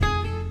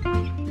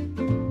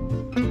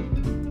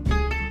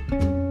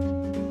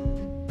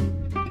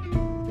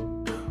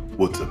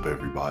What's up,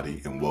 everybody,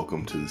 and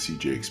welcome to the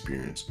CJ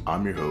Experience.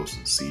 I'm your host,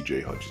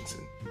 CJ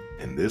Hutchinson,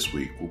 and this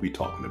week we'll be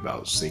talking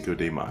about Cinco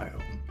de Mayo.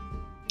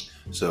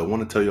 So I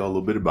want to tell you all a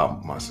little bit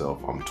about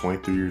myself. I'm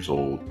 23 years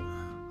old,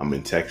 I'm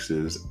in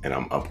Texas, and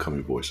I'm an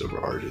upcoming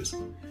voiceover artist.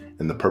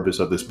 And the purpose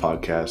of this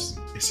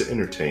podcast is to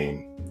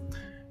entertain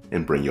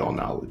and bring you all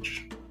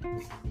knowledge.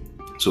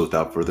 So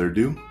without further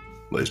ado,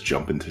 let's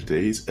jump into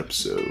today's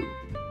episode.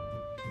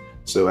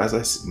 So as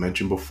I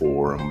mentioned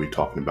before, I'm going to be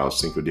talking about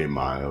Cinco de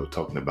Mayo,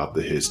 talking about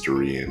the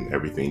history and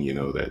everything,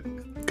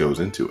 that goes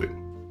into it.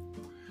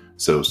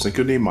 So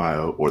Cinco de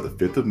Mayo, or the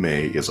 5th of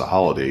May, is a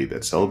holiday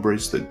that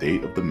celebrates the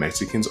date of the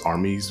Mexican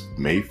Army's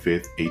May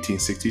 5th,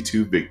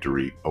 1862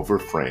 victory over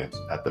France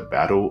at the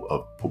Battle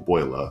of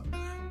Puebla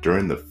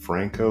during the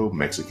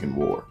Franco-Mexican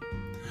War.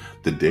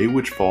 The day,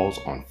 which falls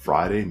on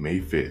Friday,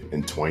 May 5th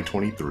in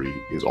 2023,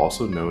 is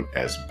also known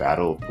as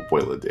Battle of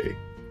Puebla Day.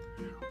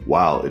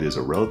 While it is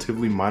a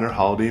relatively minor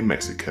holiday in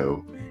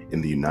Mexico,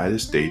 in the United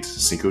States,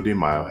 Cinco de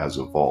Mayo has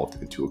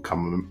evolved into a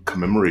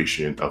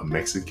commemoration of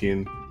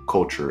Mexican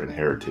culture and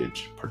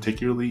heritage,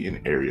 particularly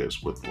in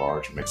areas with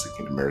large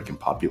Mexican American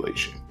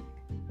population.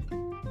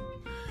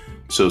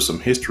 So some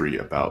history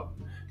about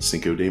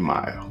Cinco de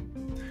Mayo.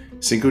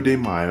 Cinco de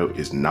Mayo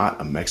is not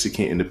a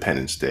Mexican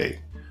Independence Day,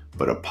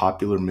 but a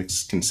popular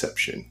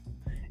misconception.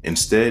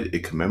 Instead,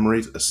 it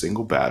commemorates a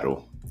single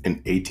battle. In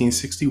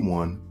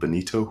 1861,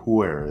 Benito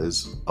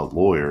Juarez, a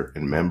lawyer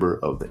and member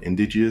of the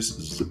indigenous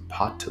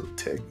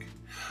Zapotec,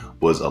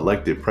 was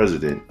elected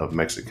president of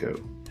Mexico.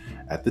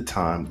 At the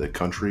time, the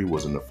country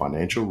was in a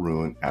financial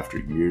ruin after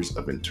years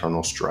of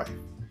internal strife,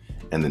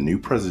 and the new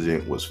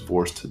president was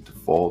forced to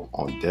default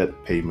on debt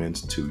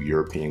payments to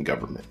European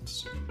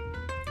governments.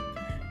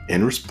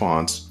 In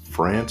response,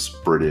 France,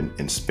 Britain,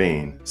 and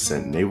Spain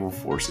sent naval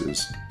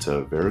forces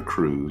to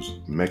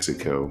Veracruz,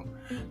 Mexico,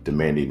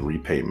 demanding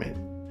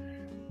repayment.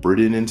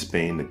 Britain and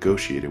Spain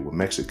negotiated with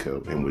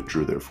Mexico and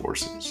withdrew their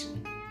forces.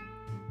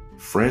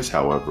 France,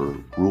 however,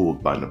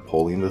 ruled by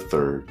Napoleon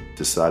III,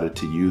 decided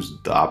to use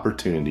the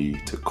opportunity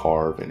to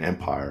carve an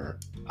empire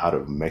out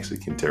of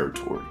Mexican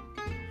territory.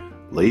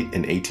 Late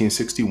in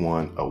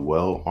 1861, a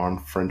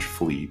well-armed French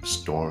fleet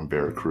stormed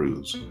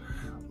Veracruz,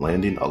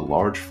 landing a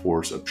large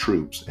force of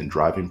troops and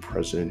driving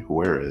President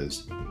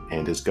Juarez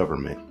and his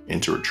government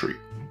into retreat.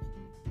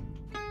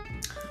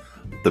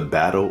 The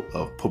Battle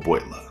of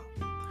Puebla.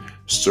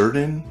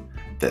 Certain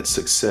that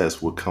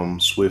success would come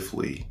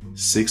swiftly,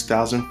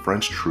 6,000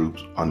 French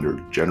troops under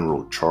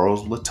General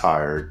Charles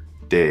Letard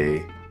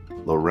de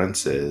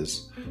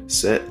Lorenzes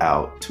set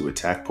out to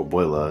attack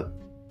Puebla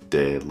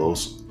de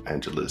Los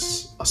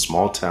Angeles, a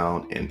small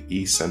town in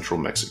east-central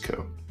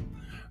Mexico.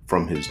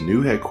 From his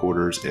new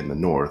headquarters in the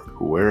north,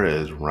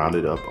 Juarez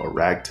rounded up a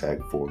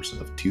ragtag force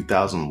of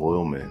 2,000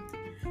 loyal men,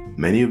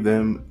 many of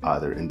them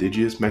either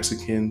indigenous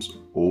Mexicans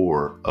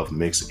or of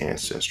mixed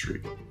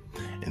ancestry,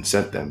 and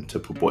sent them to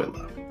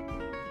Puebla.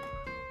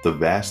 The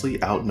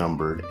vastly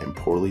outnumbered and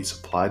poorly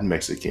supplied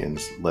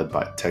Mexicans, led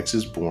by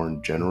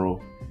Texas-born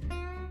General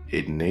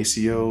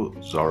Ignacio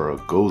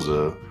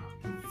Zaragoza,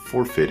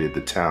 fortified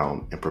the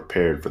town and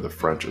prepared for the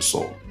French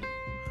assault.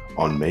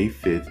 On May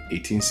 5,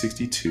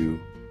 1862,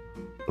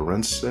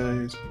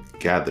 Lorenzes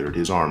gathered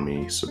his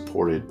army,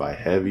 supported by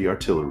heavy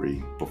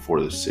artillery,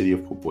 before the city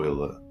of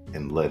Puebla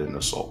and led an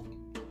assault.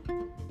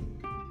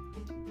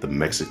 The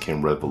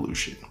Mexican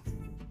Revolution.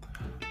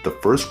 The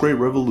first great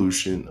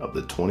revolution of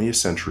the 20th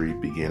century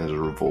began as a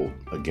revolt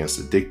against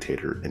a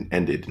dictator and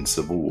ended in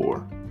civil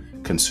war,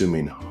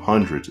 consuming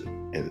hundreds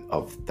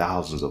of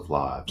thousands of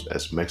lives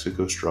as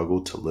Mexico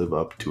struggled to live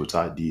up to its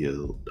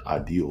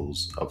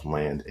ideals of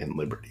land and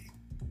liberty.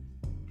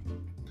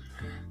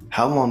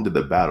 How long did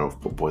the Battle of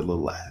Puebla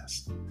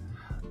last?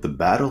 The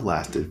battle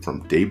lasted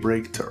from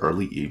daybreak to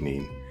early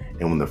evening,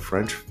 and when the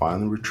French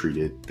finally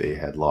retreated, they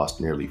had lost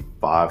nearly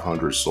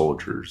 500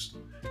 soldiers.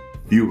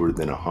 Fewer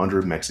than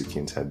 100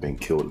 Mexicans had been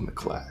killed in the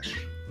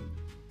clash.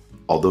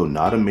 Although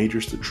not a major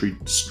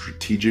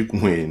strategic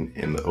win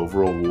in the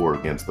overall war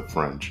against the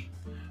French,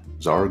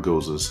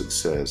 Zaragoza's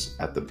success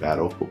at the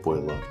Battle of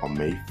Puebla on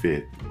May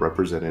 5th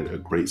represented a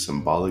great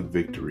symbolic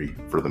victory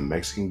for the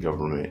Mexican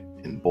government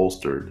and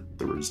bolstered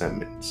the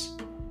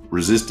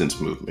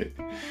resistance movement.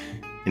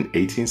 In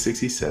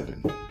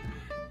 1867,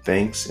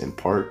 thanks in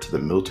part to the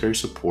military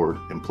support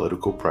and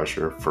political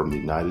pressure from the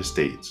United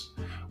States,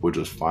 which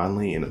was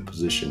finally in a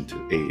position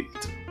to aid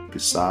its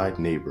beside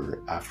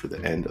neighbor after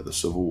the end of the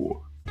Civil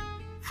War,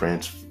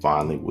 France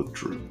finally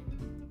withdrew.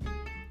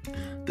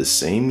 The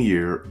same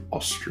year,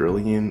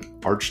 Australian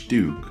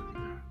Archduke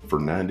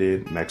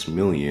Ferdinand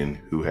Maximilian,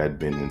 who had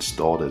been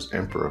installed as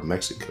Emperor of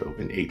Mexico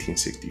in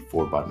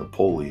 1864 by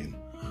Napoleon,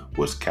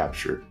 was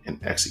captured and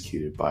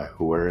executed by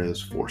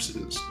Juarez's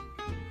forces.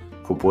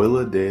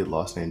 Puebla de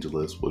Los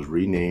Angeles was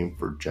renamed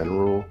for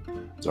General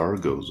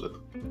Zaragoza,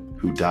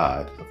 who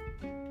died of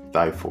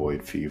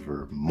typhoid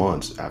fever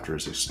months after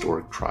his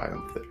historic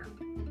triumph there.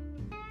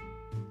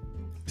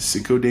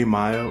 Cinco de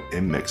Mayo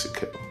in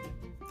Mexico.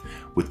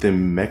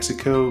 Within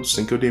Mexico,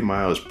 Cinco de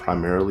Mayo is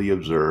primarily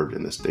observed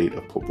in the state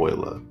of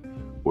Puebla,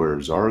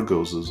 where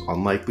Zaragoza's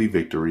unlikely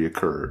victory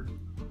occurred,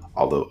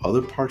 although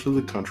other parts of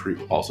the country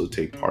also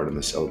take part in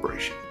the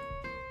celebration.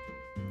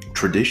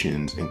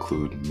 Traditions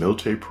include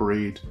military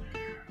parades,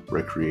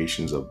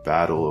 recreations of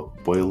Battle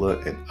of Puebla,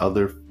 and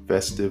other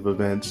festive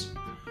events.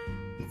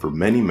 And for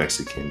many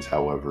Mexicans,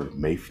 however,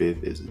 May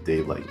 5th is a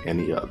day like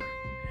any other.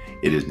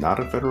 It is not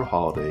a federal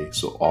holiday,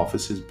 so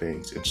offices,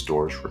 banks, and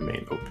stores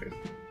remain open.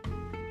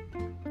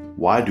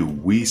 Why do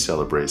we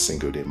celebrate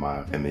Cinco de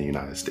Mayo in the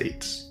United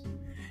States?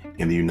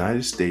 In the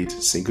United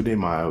States, Cinco de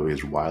Mayo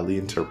is widely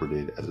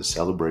interpreted as a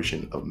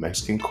celebration of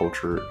Mexican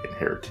culture and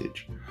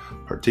heritage,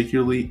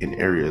 particularly in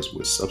areas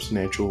with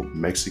substantial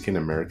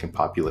Mexican-American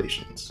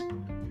populations.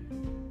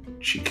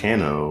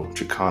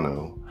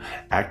 Chicano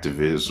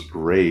activists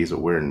raised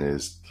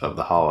awareness of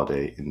the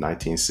holiday in the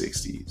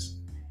 1960s,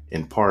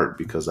 in part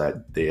because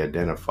they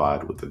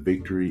identified with the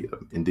victory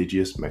of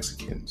indigenous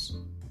Mexicans,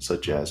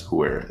 such as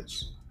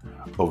Juarez,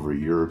 over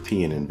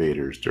European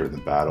invaders during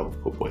the Battle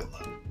of Puebla.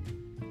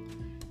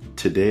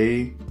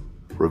 Today,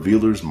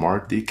 revealers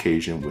mark the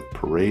occasion with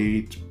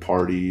parades,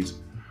 parties,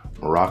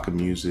 maraca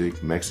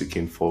music,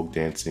 Mexican folk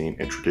dancing,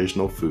 and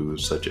traditional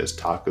foods such as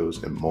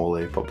tacos and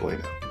mole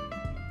poblano.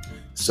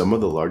 Some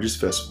of the largest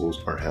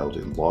festivals are held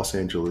in Los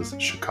Angeles,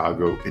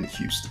 Chicago, and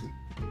Houston.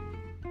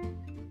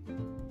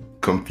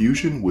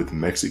 Confusion with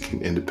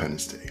Mexican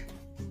Independence Day.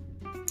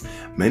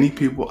 Many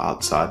people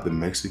outside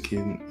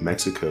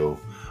Mexico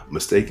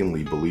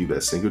mistakenly believe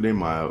that Cinco de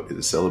Mayo is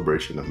a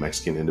celebration of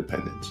Mexican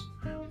independence,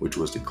 which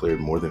was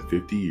declared more than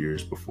 50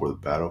 years before the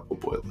Battle of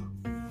Puebla.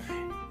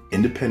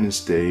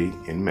 Independence Day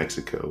in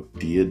Mexico,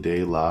 Dia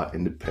de la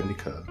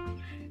Independencia,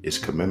 is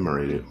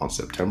commemorated on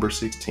September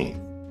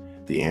 16th,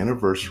 the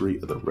anniversary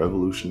of the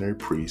revolutionary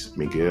priest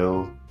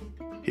Miguel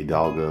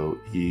Hidalgo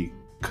y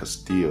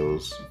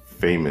Castillo's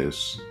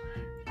famous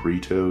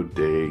Grito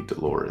de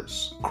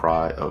Dolores,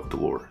 Cry of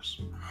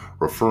Dolores,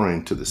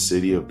 referring to the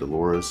city of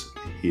Dolores,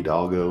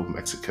 Hidalgo,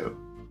 Mexico,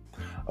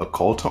 a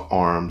call to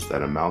arms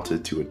that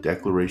amounted to a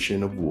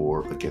declaration of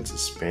war against the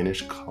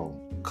Spanish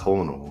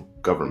colonial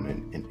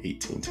government in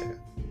 1810.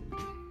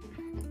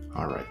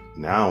 All right,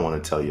 now I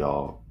want to tell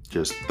y'all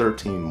just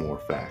 13 more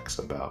facts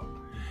about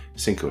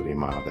Cinco de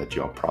Mayo that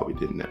y'all probably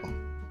didn't know.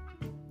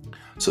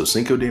 So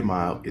Cinco de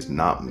Mayo is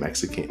not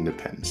Mexican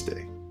Independence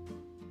Day.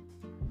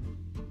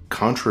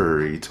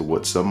 Contrary to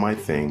what some might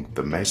think,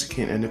 the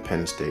Mexican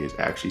Independence Day is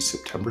actually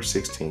September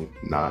 16th,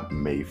 not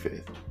May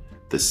 5th.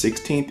 The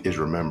 16th is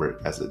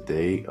remembered as the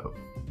day of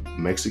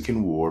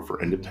Mexican War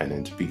for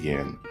Independence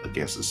began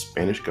against the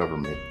Spanish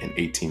government in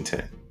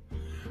 1810.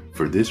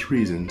 For this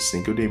reason,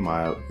 Cinco de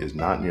Mayo is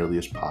not nearly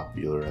as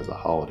popular as a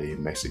holiday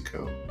in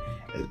Mexico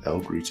as El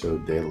Grito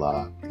de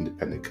la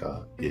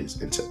Independencia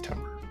is in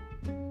September.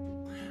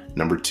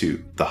 Number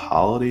 2, the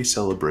holiday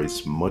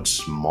celebrates much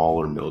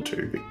smaller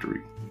military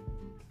victory.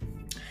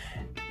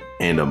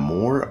 And a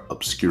more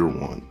obscure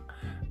one,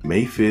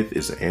 May 5th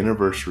is the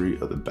anniversary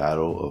of the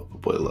Battle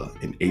of Puebla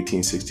in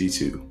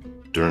 1862,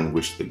 during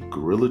which the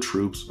guerrilla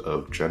troops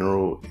of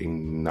General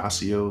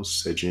Ignacio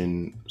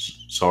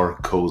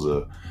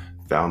Zaragoza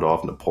found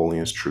off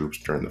Napoleon's troops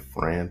during the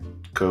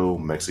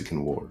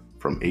Franco-Mexican War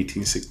from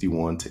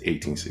 1861 to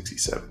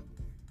 1867.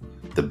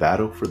 The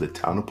battle for the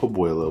town of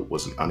Puebla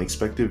was an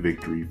unexpected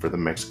victory for the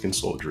Mexican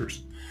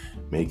soldiers,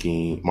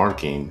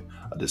 marking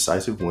a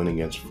decisive win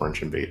against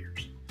French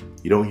invaders.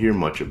 You don't hear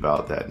much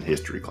about that in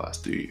history class,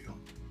 do you?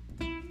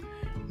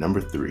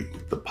 Number 3,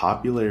 the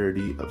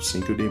popularity of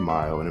Cinco de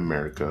Mayo in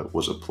America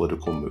was a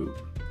political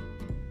move.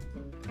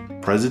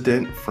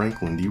 President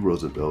Franklin D.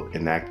 Roosevelt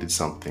enacted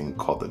something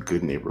called the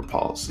Good Neighbor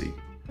Policy,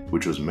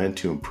 which was meant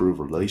to improve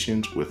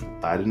relations with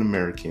Latin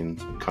American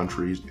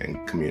countries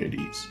and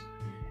communities.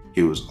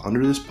 It was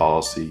under this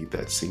policy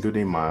that Cinco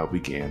de Mayo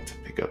began to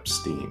pick up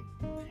steam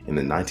in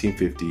the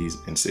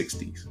 1950s and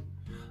 60s,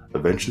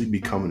 eventually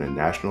becoming a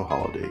national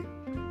holiday,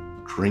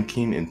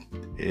 drinking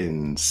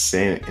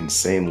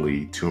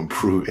insanely to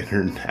improve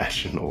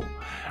international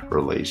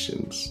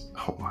relations.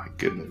 Oh my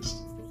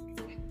goodness.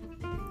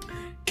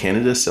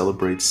 Canada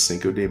celebrates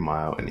Cinco de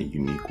Mayo in a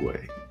unique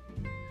way.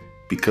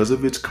 Because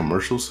of its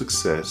commercial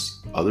success,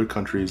 other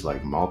countries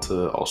like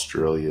Malta,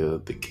 Australia,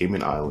 the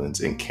Cayman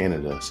Islands, and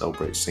Canada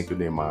celebrate Cinco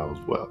de Mayo as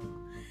well.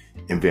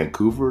 In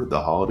Vancouver,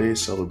 the holiday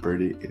is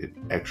celebrated in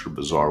an extra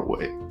bizarre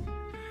way.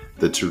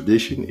 The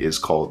tradition is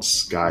called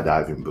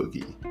Skydiving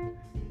Boogie.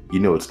 You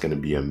know it's going to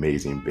be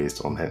amazing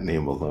based on that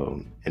name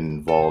alone. It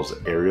involves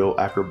aerial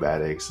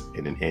acrobatics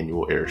and an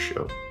annual air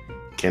show.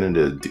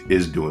 Canada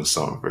is doing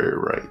something very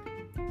right.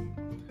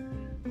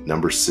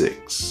 Number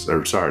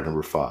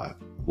 5.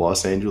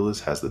 Los Angeles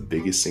has the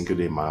biggest Cinco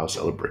de Mayo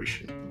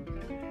celebration.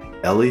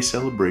 LA's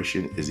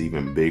celebration is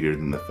even bigger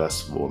than the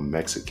festival in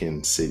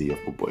Mexican city of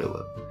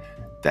Puebla.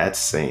 That's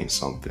saying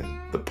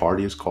something. The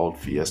party is called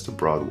Fiesta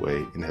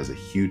Broadway and has a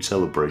huge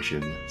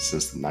celebration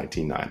since the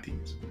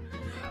 1990s.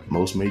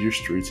 Most major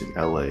streets in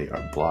LA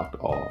are blocked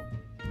off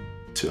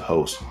to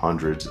host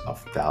hundreds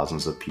of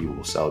thousands of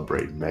people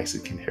celebrating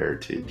Mexican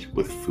heritage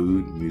with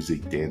food,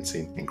 music,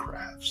 dancing, and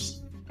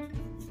crafts.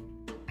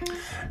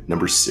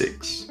 Number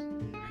 6.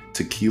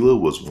 Tequila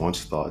was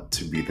once thought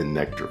to be the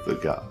nectar of the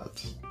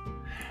gods.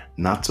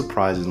 Not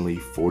surprisingly,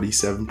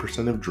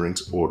 47% of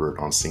drinks ordered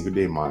on Cinco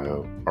de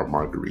Mayo are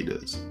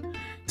margaritas.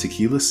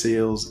 Tequila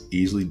sales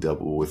easily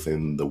double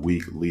within the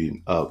week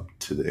leading up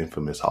to the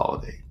infamous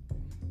holiday.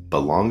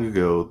 But long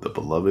ago, the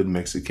beloved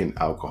Mexican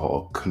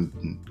alcohol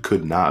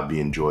could not be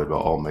enjoyed by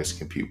all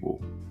Mexican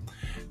people.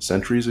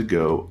 Centuries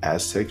ago,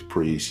 Aztec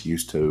priests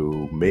used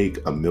to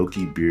make a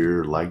milky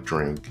beer-like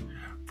drink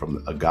from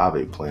the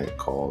agave plant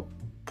called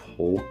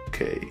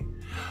pulque.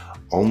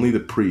 Only the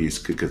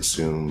priest could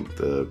consume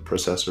the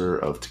predecessor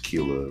of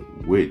tequila,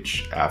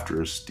 which,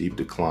 after a steep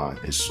decline,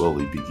 is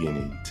slowly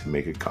beginning to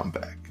make a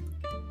comeback.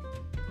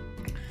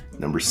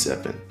 Number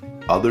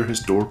 7. Other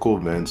historical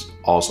events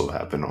also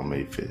happen on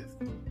May 5th.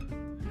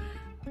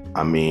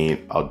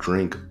 I'll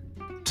drink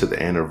to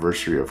the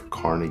anniversary of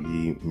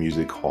Carnegie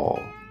Music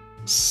Hall,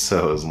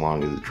 so as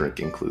long as the drink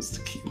includes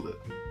tequila,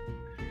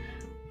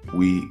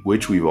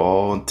 which we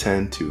all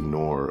tend to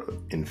ignore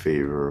in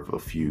favor of a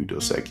few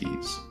Dos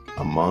Equis.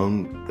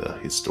 Among the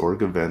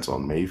historic events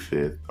on May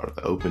 5th are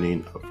the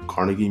opening of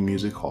Carnegie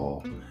Music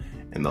Hall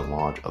and the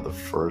launch of the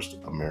first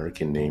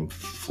American-named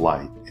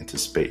flight into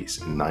space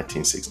in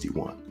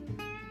 1961.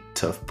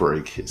 Tough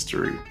break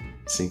history.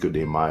 Cinco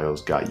de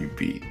Mayo's got you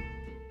beat.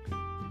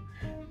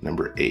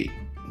 Number 8.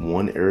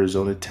 One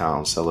Arizona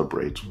town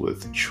celebrates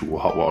with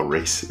Chihuahua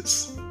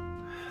races.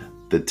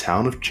 The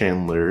town of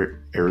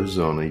Chandler,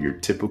 Arizona, your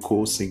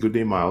typical Cinco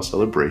de Mayo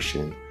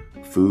celebration,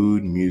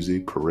 food,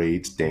 music,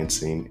 parades,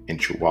 dancing, and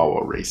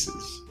Chihuahua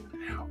races.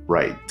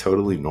 Right,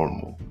 totally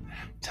normal.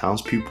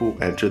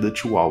 Townspeople enter the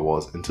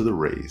Chihuahuas into the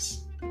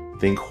race,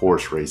 think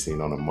horse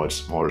racing on a much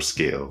smaller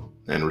scale,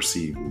 and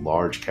receive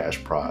large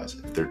cash prize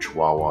if their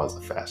Chihuahua is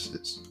the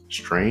fastest.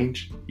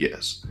 Strange?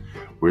 Yes.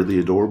 Weirdly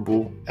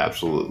adorable?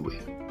 Absolutely.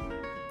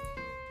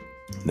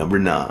 Number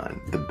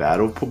 9. The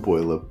Battle of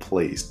Puebla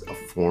placed a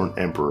foreign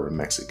emperor in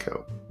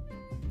Mexico.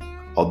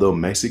 Although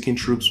Mexican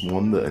troops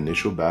won the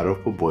initial Battle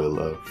of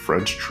Puebla,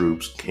 French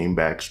troops came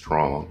back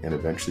strong and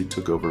eventually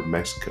took over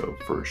Mexico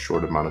for a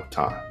short amount of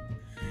time.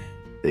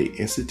 They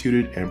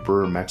instituted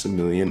Emperor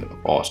Maximilian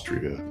of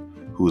Austria,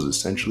 who was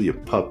essentially a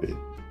puppet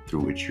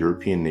through which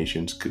European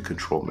nations could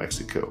control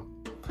Mexico.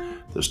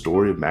 The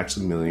story of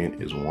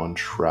Maximilian is one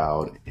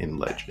shrouded in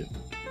legend.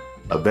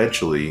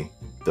 Eventually,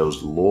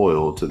 those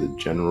loyal to the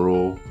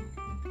general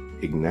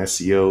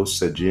Ignacio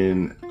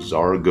Segin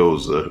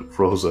Zaragoza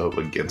rose up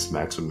against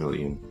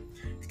Maximilian,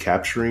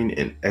 capturing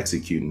and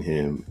executing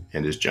him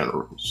and his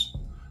generals.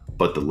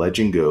 But the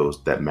legend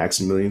goes that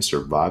Maximilian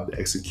survived the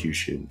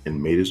execution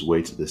and made his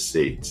way to the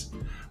States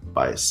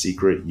by a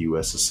secret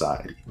U.S.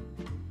 society.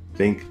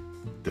 Think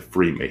the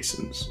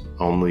Freemasons,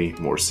 only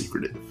more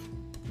secretive.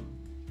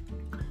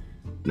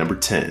 Number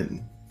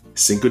 10.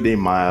 Cinco de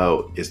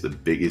Mayo is the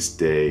biggest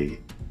day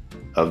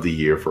of the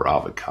year for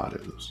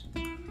avocados.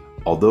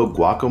 Although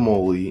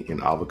guacamole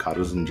and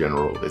avocados in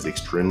general is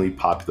extremely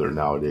popular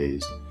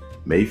nowadays,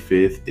 May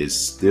 5th is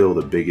still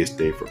the biggest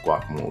day for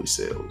guacamole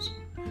sales.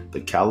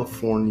 The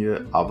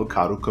California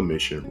Avocado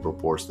Commission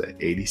reports that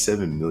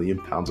 87 million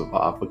pounds of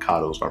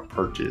avocados are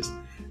purchased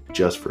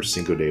just for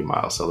Cinco de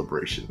Mayo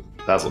celebration.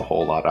 That's a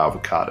whole lot of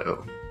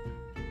avocado.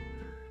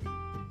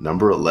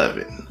 Number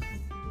 11.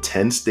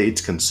 10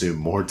 states consume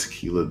more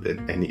tequila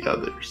than any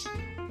others.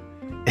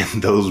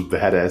 And those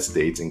badass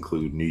states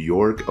include New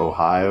York,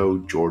 Ohio,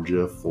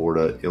 Georgia,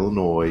 Florida,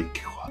 Illinois,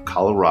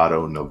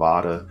 Colorado,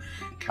 Nevada,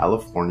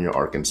 California,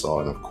 Arkansas,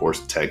 and of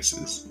course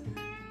Texas.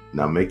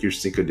 Now make your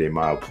Cinco de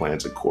Mayo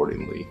plans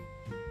accordingly.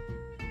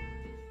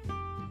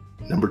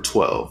 Number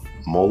 12.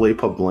 Mole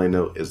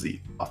poblano is the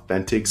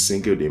authentic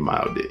Cinco de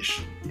Mayo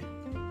dish.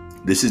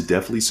 This is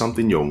definitely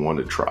something you'll want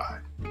to try.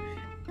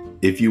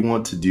 If you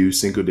want to do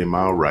Cinco de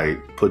Mayo right,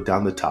 put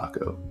down the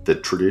taco. The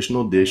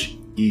traditional dish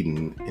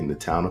eaten in the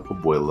town of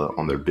Puebla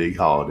on their big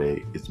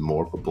holiday is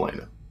mole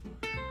poblano.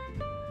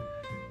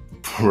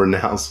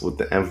 Pronounced with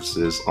the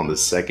emphasis on the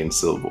second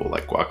syllable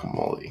like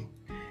guacamole.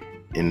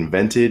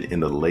 Invented in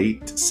the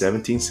late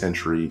 17th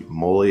century,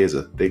 mole is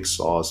a thick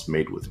sauce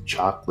made with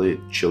chocolate,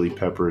 chili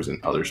peppers,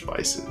 and other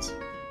spices.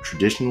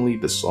 Traditionally,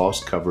 the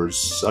sauce covers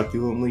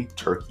succulently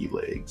turkey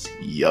legs.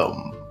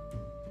 Yum!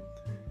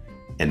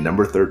 And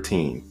number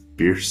 13,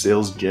 beer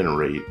sales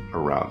generate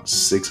around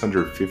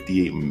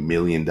 $658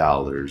 million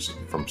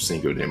from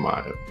Cinco de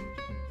Mayo.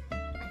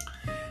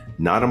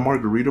 Not a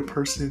margarita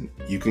person,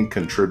 you can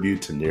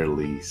contribute to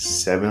nearly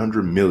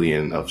 $700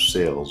 million of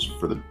sales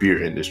for the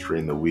beer industry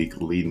in the week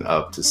leading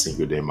up to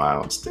Cinco de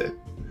Mayo instead.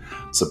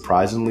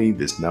 Surprisingly,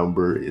 this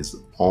number is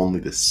only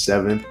the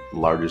 7th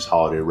largest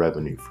holiday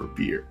revenue for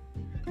beer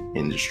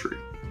industry.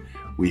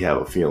 We have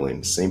a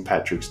feeling St.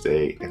 Patrick's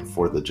Day and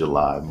 4th of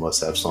July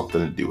must have something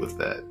to do with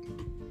that.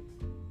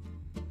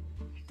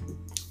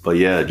 But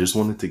yeah, just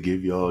wanted to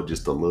give y'all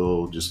just a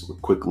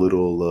quick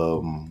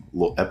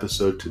little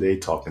episode today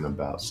talking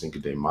about Cinco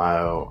de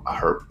Mayo.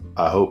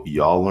 I hope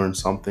y'all learned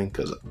something,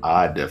 because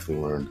I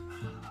definitely learned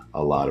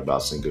a lot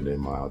about Cinco de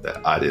Mayo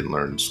that I didn't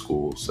learn in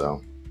school.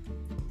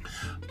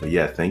 But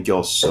yeah, thank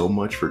y'all so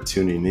much for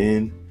tuning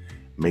in.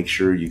 Make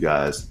sure you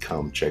guys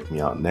come check me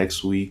out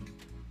next week.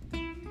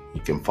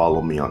 You can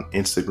follow me on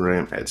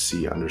Instagram at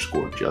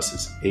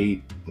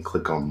C_Justice8 and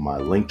click on my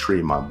link tree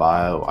in my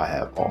bio. I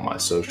have all my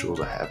socials.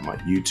 I have my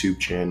YouTube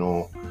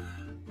channel,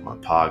 my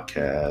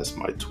podcast,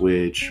 my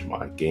Twitch,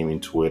 my gaming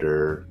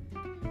Twitter.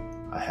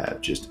 I have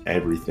just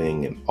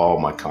everything and all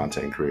my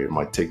content created,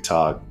 my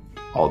TikTok,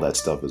 all that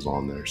stuff is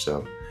on there.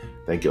 So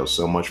thank y'all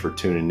so much for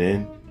tuning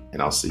in,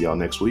 and I'll see y'all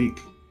next week.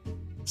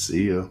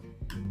 See ya.